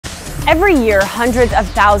Every year, hundreds of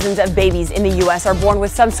thousands of babies in the U.S. are born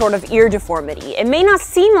with some sort of ear deformity. It may not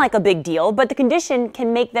seem like a big deal, but the condition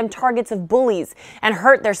can make them targets of bullies and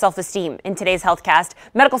hurt their self-esteem. In today's HealthCast,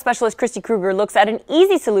 medical specialist Christy Kruger looks at an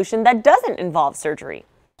easy solution that doesn't involve surgery.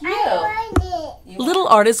 Little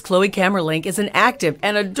artist Chloe Camerlink is an active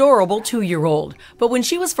and adorable 2-year-old. But when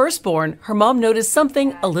she was first born, her mom noticed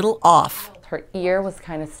something a little off. Her ear was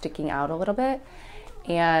kind of sticking out a little bit,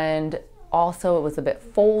 and also it was a bit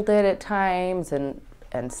folded at times and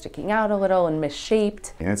sticking out a little and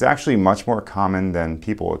misshaped. And it's actually much more common than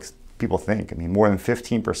people think. I mean, more than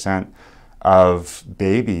 15% of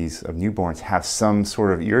babies, of newborns, have some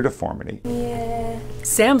sort of ear deformity.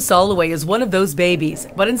 Sam Soloway is one of those babies,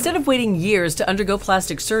 but instead of waiting years to undergo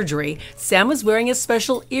plastic surgery, Sam was wearing a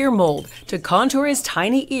special ear mold to contour his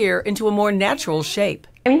tiny ear into a more natural shape.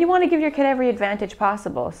 I mean, you want to give your kid every advantage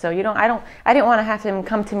possible. So I didn't want to have him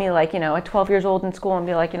come to me like, at 12 years old in school and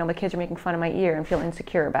be like, my kids are making fun of my ear and feel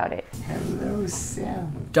insecure about it. Hello,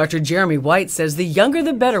 Sam. Dr. Jeremy White says the younger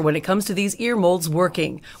the better when it comes to these ear molds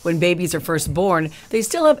working. When babies are first born, they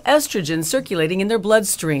still have estrogen circulating in their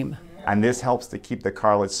bloodstream. And this helps to keep the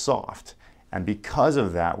cartilage soft. And because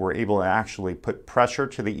of that, we're able to actually put pressure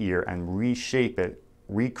to the ear and reshape it,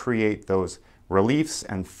 recreate those reliefs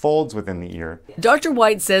and folds within the ear. Dr.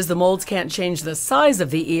 White says the molds can't change the size of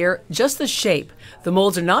the ear, just the shape. The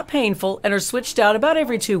molds are not painful and are switched out about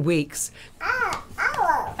every 2 weeks.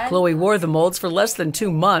 Chloe wore the molds for less than 2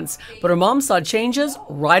 months, but her mom saw changes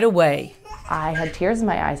right away. I had tears in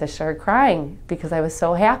my eyes. I started crying because I was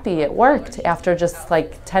so happy it worked after just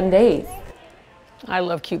like 10 days. I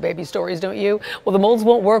love cute baby stories, don't you? Well, the molds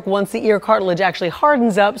won't work once the ear cartilage actually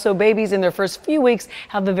hardens up, so babies in their first few weeks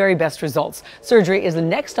have the very best results. Surgery is the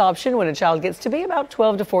next option when a child gets to be about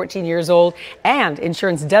 12 to 14 years old, and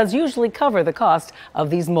insurance does usually cover the cost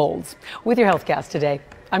of these molds. With your HealthCast today,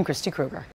 I'm Christy Kruger.